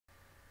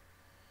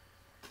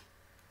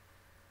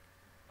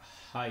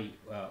Hi,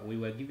 we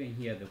were given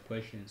here the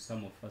question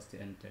sum of first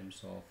n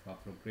terms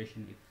of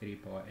progression is 3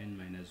 power n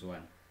minus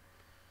 1.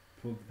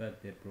 Prove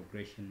that the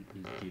progression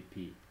is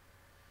GP.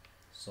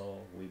 So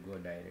we go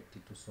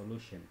directly to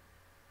solution.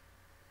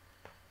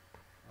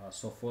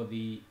 So for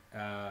the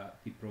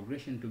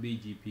progression to be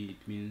GP,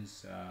 it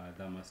means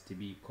there must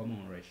be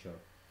common ratio.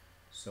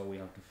 So we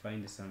have to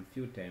find some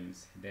few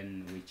terms,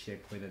 then we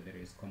check whether there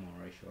is common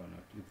ratio or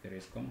not. If there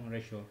is common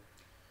ratio,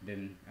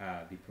 then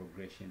the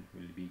progression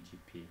will be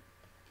GP.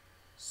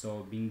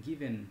 So being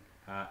given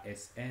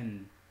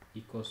Sn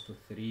equals to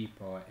 3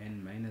 power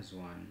n minus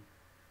 1,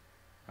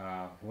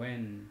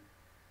 when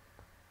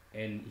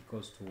n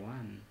equals to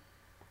 1,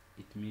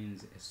 it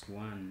means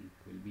S1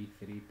 will be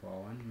 3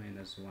 power 1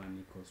 minus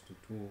 1 equals to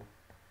 2,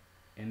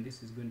 and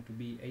this is going to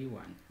be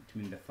A1, it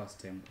means the first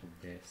term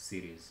of the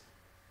series.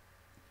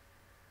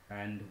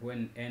 And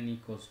when n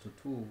equals to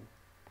 2,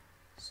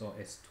 so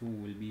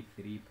S2 will be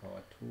 3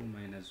 power 2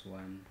 minus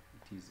 1,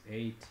 it is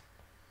 8,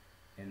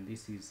 and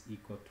this is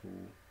equal to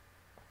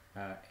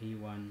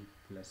A1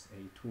 plus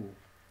A2.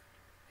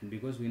 And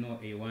because we know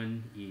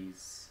A1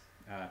 is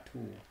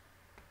 2,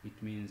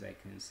 it means I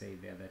can say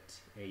there that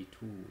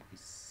A2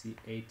 is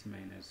 8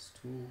 minus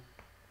 2,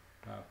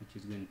 which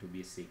is going to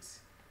be 6.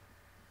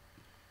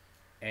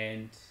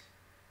 And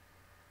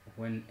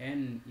when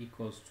n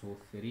equals to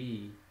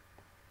 3,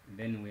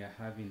 then we are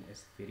having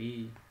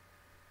S3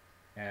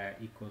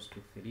 equals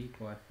to 3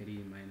 power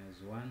 3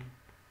 minus 1.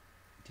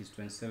 It is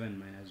 27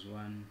 minus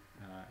 1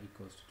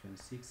 equals to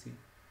 26.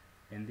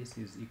 And this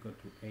is equal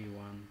to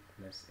A1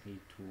 plus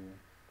A2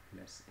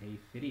 plus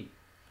A3.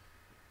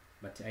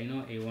 But I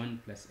know A1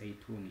 plus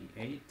A2 ni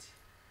 8.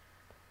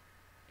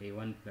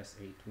 A1 plus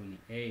A2 ni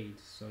 8.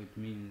 So it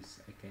means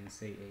I can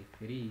say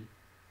A3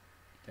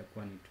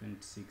 itakuwa ni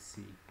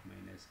 26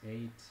 minus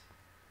 8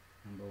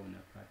 ambao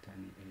unapata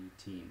ni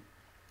 18.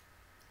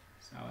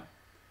 Sawa?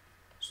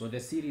 So the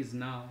series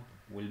now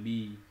will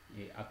be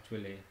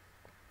actually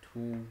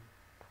 2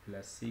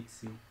 plus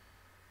 6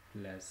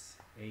 plus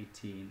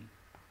 18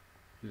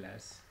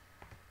 plus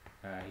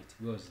it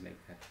goes like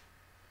that,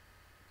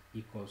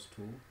 equals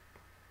to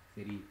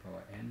 3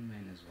 power n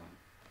minus 1.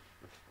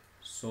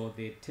 So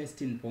the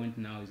testing point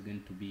now is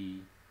going to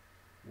be,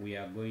 we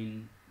are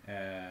going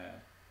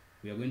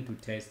to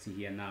test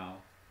here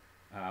now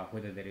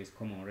whether there is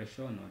common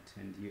ratio or not.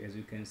 And as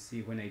you can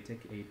see, when I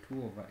take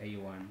A2 over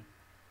A1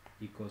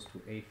 equals to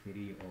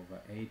A3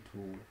 over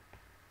A2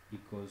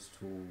 equals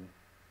to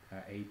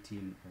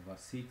 18 over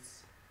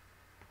 6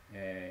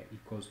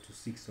 equals to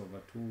 6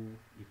 over 2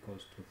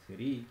 equals to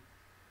 3,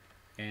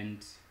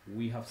 and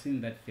we have seen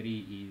that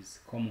 3 is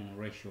common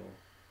ratio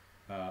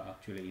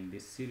actually in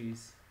this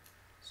series.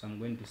 So I'm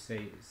going to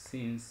say,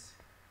 since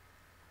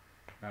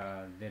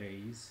there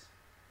is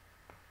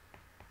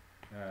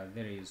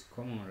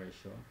common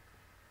ratio,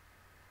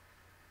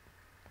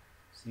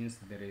 since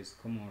there is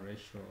common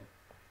ratio,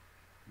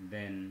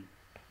 then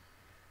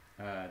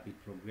the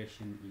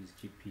progression is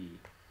GP.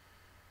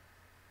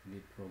 The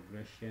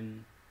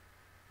progression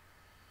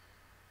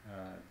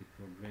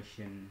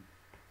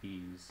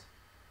is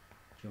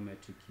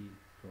geometric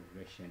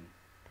progression.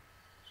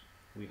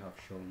 We have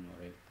shown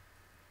already.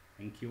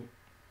 Thank you.